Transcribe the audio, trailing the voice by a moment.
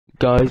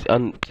guys,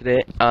 and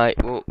today I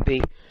will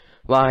be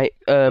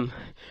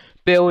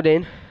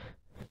building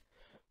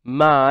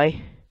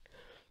my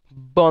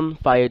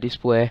bonfire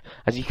display.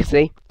 As you can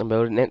see, I'm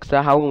building next to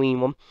a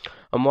Halloween one,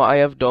 and what I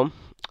have done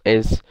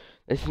is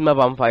this is my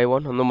bonfire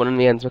one, and the one in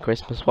the end's my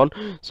Christmas one.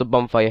 So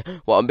bonfire.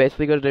 What I'm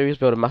basically going to do is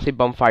build a massive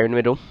bonfire in the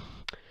middle,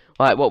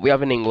 like what we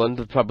have in England.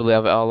 We probably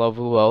have it all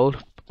over the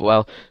world.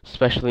 Well,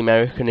 especially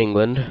America and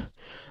England.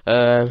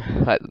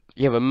 Like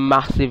you have a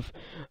massive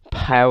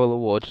pile of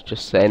wood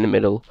just set in the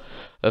middle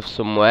of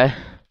somewhere,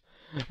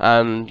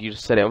 and you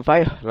just set it on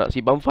fire, and that's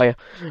your bonfire.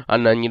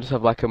 And then you just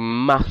have like a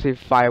massive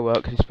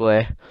firework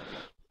display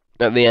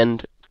at the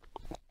end.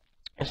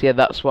 So yeah,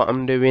 that's what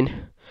I'm doing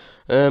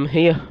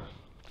here.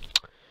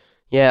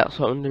 Yeah, that's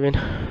what I'm doing.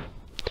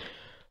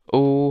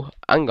 Oh,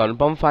 hang on,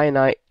 bonfire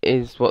night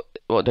is what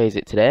day is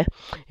it today?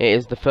 It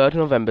is the 3rd of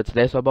November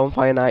today, so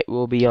bonfire night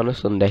will be on a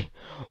Sunday.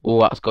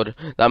 Oh, that's good.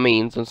 That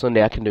means on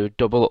Sunday I can do a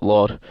double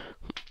upload,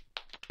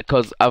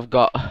 because I've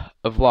got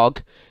a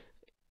vlog.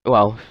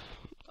 Well,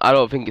 I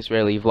don't think it's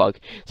really a vlog,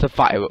 it's a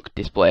firework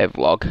display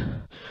vlog,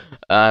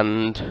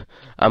 and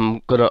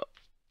I'm gonna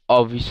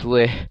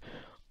obviously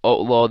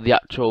upload the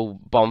actual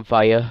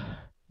bonfire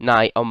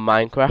night on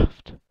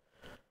Minecraft.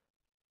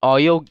 Oh,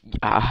 you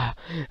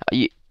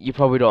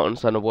probably don't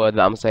understand a word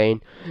that I'm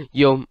saying.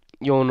 You'll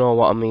know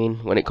what I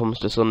mean when it comes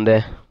to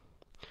Sunday.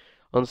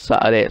 On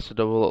Saturday it's a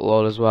double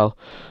upload as well.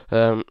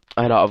 I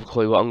don't have a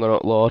clue what I'm gonna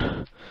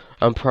upload.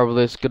 I'm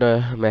probably just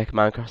gonna make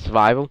Minecraft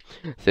Survival,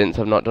 since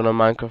I've not done a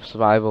Minecraft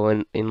Survival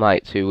in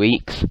like 2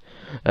 weeks.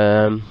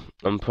 I'm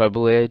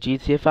probably a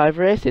GTA 5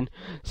 racing,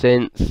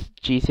 since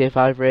GTA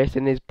 5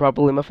 racing is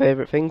probably my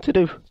favourite thing to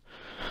do.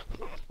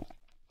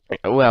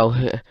 Well,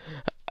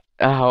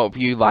 I hope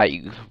you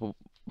like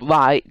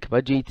my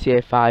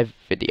GTA 5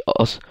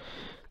 videos,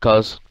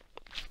 because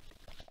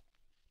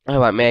I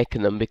like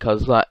making them,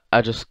 because like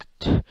I just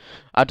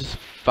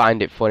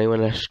find it funny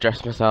when I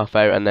stress myself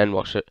out and then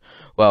watch it.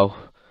 Well,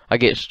 I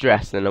get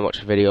stressed and then I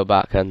watch a video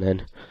back, and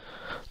then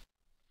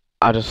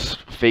I just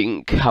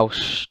think how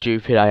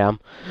stupid I am.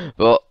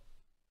 But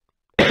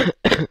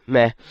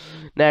meh.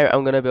 Now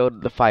I'm gonna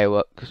build the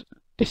fireworks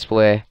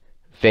display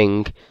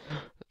thing.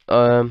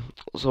 So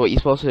what you're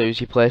supposed to do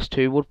is you place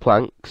 2 wood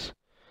planks.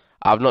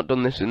 I've not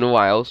done this in a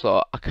while,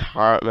 so I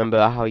can't remember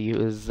how you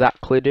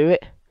exactly do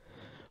it,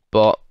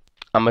 but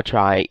I'm gonna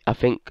try. I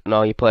think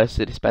no, you place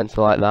the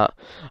dispenser like that,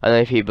 and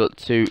then if you build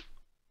 2,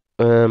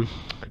 no,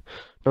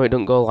 it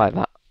don't go like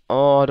that.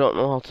 Oh, I don't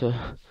know how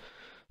to.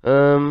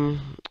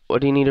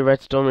 What do you need, a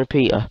redstone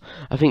repeater?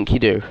 I think you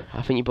do.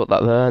 I think you put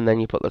that there, and then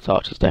you put the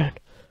torches down.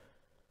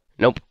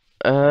 Nope.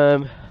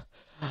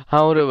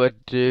 How do I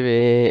do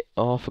it?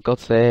 Oh, for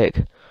God's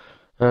sake.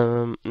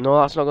 No,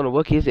 that's not gonna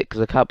work, is it?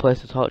 Because I can't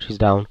place the torches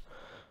down.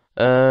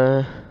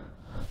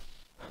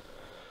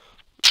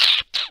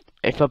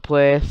 If I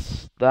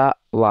place that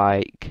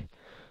like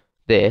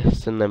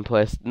this and then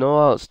place,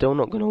 no, it's still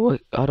not gonna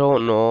work. I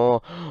don't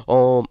know.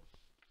 Oh,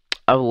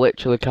 I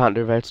literally can't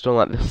do redstone,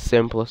 like the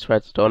simplest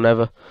redstone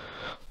ever.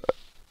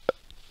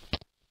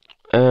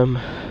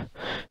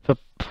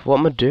 What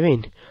am I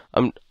doing?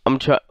 I'm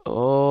trying.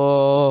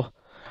 Oh,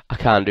 I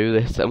can't do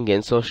this. I'm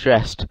getting so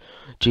stressed.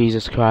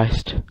 Jesus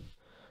Christ.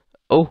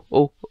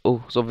 Oh,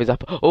 something's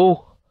happened.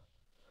 Oh,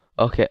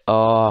 okay.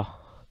 Oh,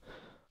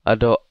 I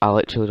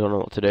literally don't know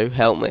what to do.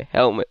 Help me.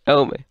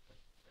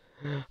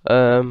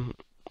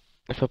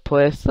 If I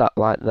place that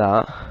like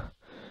that,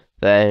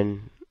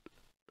 then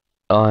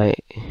I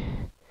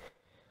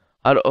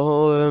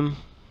don't.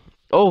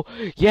 Oh,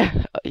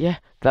 yeah,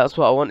 that's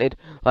what I wanted.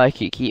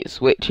 Like, it keeps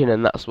switching,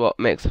 and that's what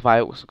makes the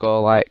fireworks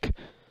go, like,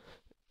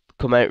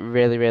 come out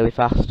really, really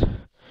fast.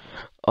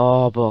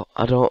 Oh, but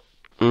I don't.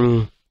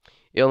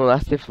 It only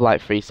lasted for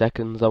like 3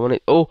 seconds. I want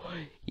it. Oh,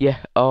 yeah.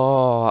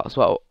 Oh, that's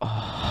what.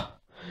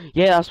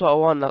 Yeah, that's what I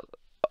want. That.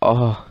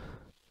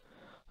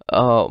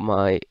 Oh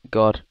my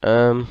God.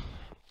 If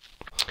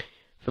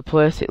I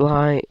place it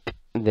like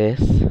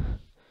this.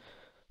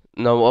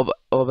 No, what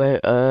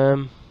about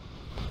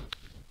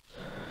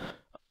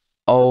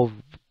Oh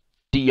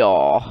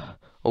dear.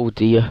 Oh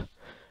dear.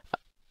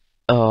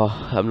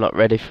 Oh, I'm not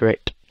ready for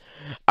it.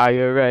 Are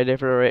you ready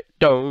for it?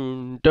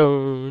 Dun.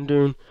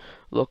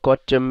 Look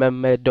what you made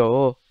me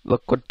do.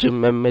 Look what you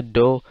made me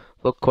do.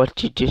 Look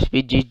what you just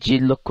be Gigi.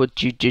 Look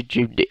what you just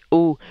did.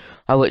 Oh,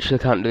 I literally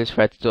can't do this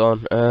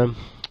redstone.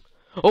 Oh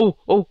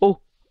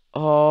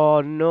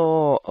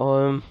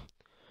no.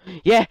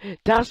 Yeah,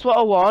 that's what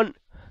I want.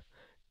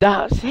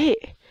 That's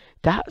it.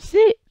 That is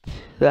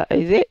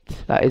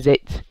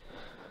it.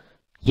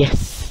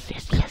 Yes.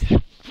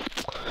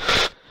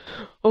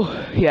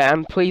 Oh, yeah,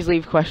 and please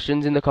leave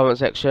questions in the comment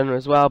section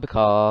as well,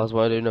 because I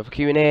want to do another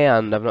Q&A,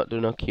 and I've not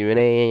done a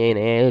Q&A in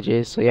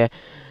ages, so yeah,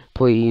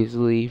 please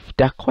leave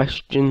the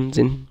questions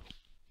in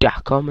the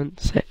comment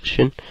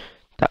section.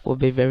 That would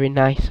be very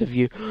nice of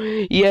you.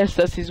 Yes,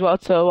 this is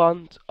what I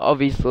want.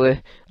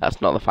 Obviously, that's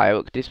not the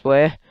firework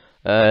display.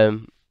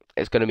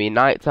 It's going to be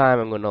night time.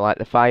 I'm going to light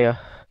the fire,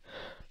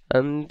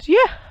 and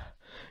yeah.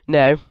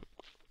 Now,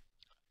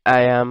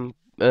 I want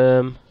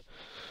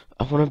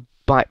to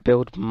like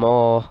build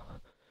more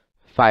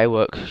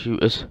fireworks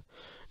shooters.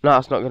 No,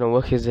 that's not gonna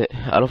work, is it?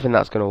 I don't think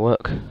that's gonna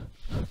work.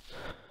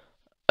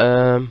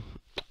 I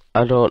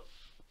don't.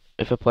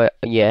 If I play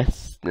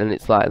yes, then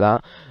it's like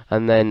that,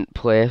 and then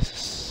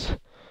place.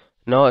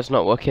 No, it's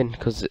not working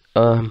because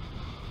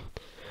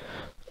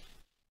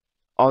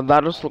Oh,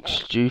 that just looks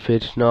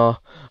stupid. No,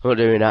 I'm not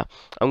doing that.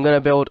 I'm gonna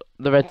build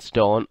the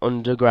redstone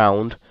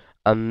underground,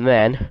 and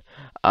then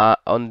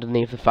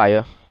underneath the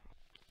fire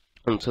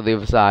onto the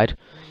other side,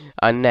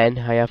 and then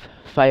I have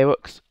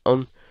fireworks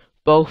on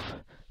both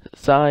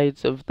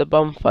sides of the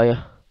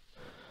bonfire.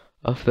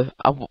 Of the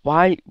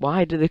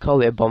why do they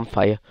call it a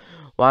bonfire?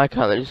 Why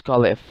can't they just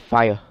call it a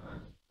fire?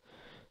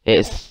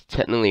 It's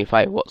technically a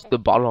fire. What's the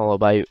bon all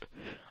about?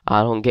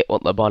 I don't get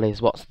what the bon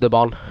is. What's the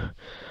bon?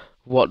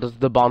 What does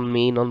the bon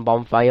mean on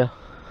bonfire?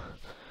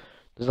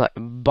 There's like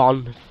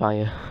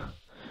bonfire.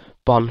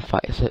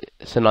 Bonfire.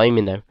 It's annoying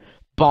me now.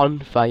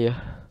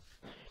 Bonfire.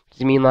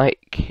 Does it mean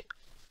like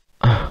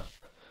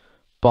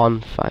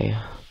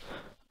bonfire?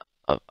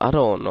 I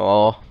don't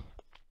know.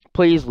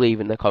 Please leave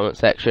in the comment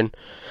section.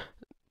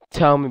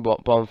 Tell me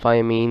what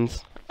bonfire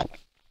means,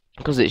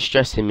 because it's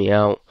stressing me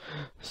out.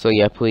 So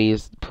yeah,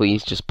 please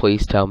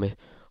tell me.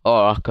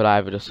 Or I could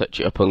either just search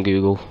it up on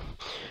Google.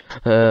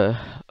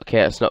 Okay,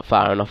 that's not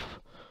far enough.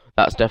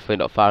 That's definitely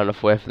not far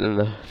enough away from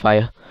the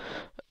fire.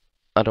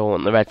 I don't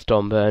want the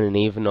redstone burning,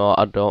 even though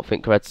I don't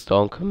think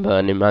redstone can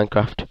burn in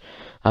Minecraft.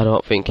 I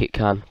don't think it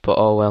can, but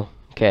oh well.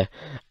 Okay,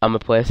 I'm gonna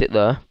place it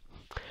there,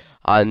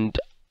 and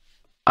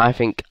I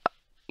think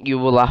you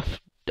will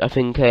have. I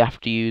think I have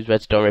to use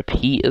redstone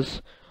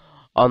repeaters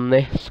on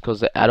this,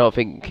 because I don't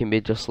think it can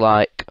be just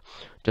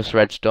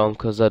redstone,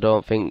 because I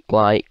don't think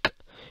like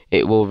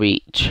it will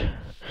reach.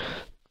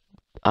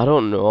 I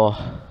don't know.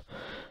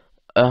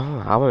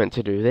 How am I meant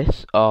to do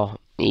this? Oh,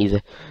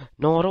 easy.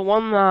 No, I don't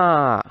want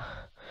that.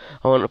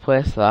 I want to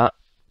place that,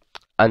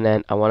 and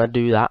then I want to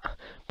do that.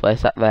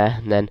 Place that there,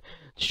 and then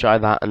destroy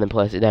that, and then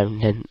place it down.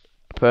 And then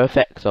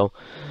perfect. So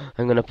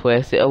I'm gonna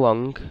place it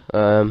along.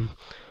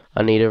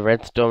 I need a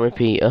redstone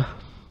repeater.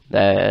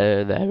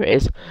 There it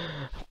is.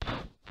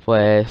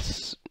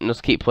 Place.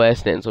 Just keep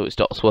placing it until it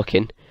stops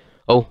working.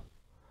 Oh,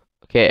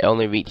 okay. It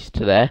only reaches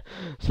to there,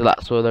 so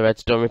that's where the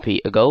redstone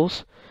repeater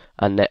goes.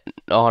 And then,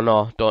 oh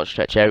no, don't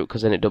stretch out,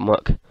 because then it doesn't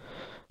work.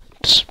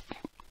 Just,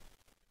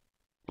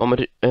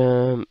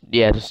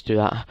 yeah, just do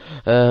that.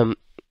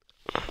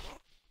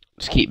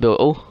 Just keep building.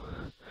 Oh,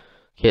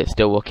 okay, it's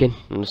still working.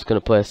 I'm just gonna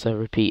place a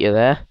repeater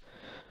there.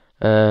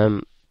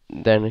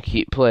 Then I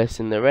keep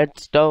placing the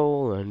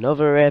redstone,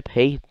 another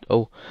repeat.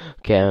 Oh,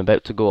 okay, I'm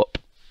about to go up.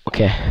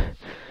 Okay,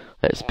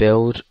 let's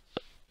build.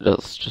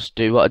 Let's just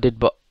do what I did,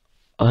 but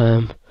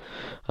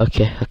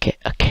okay.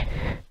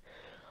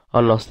 Oh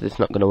no, so it's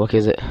not gonna work,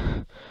 is it?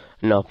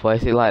 No,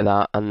 place it like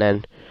that, and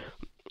then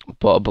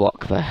put a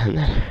block there, and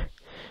then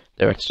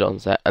the redstone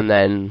set, and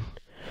then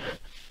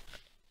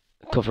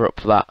cover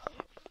up that.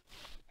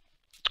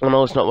 Oh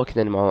no, it's not working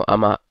anymore. I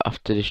might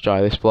have to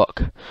destroy this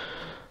block.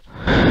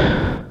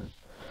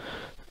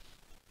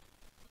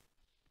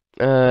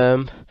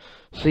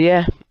 So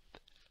yeah,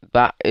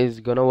 that is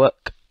gonna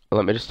work.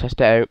 Let me just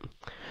test it out.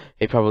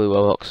 It probably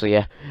will work. So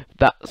yeah,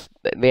 that's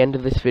the end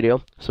of this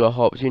video. So I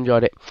hope you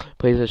enjoyed it.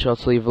 Please make sure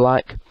to leave a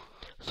like,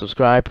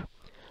 subscribe,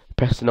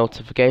 press the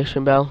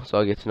notification bell so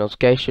I get a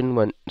notification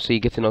when you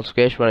get a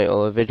notification when I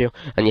upload a video.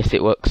 And yes,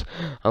 it works.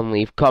 And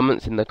leave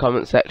comments in the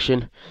comment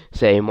section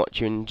saying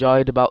what you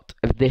enjoyed about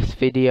this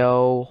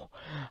video,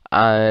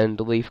 and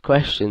leave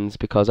questions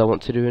because I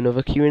want to do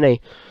another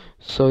Q&A.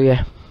 So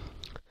yeah.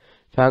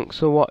 Thanks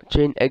for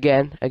watching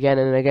again and again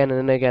and again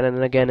and again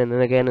and again and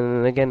again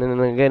and again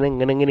and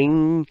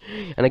again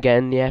and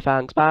again. Yeah,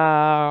 thanks,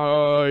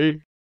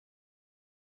 bye.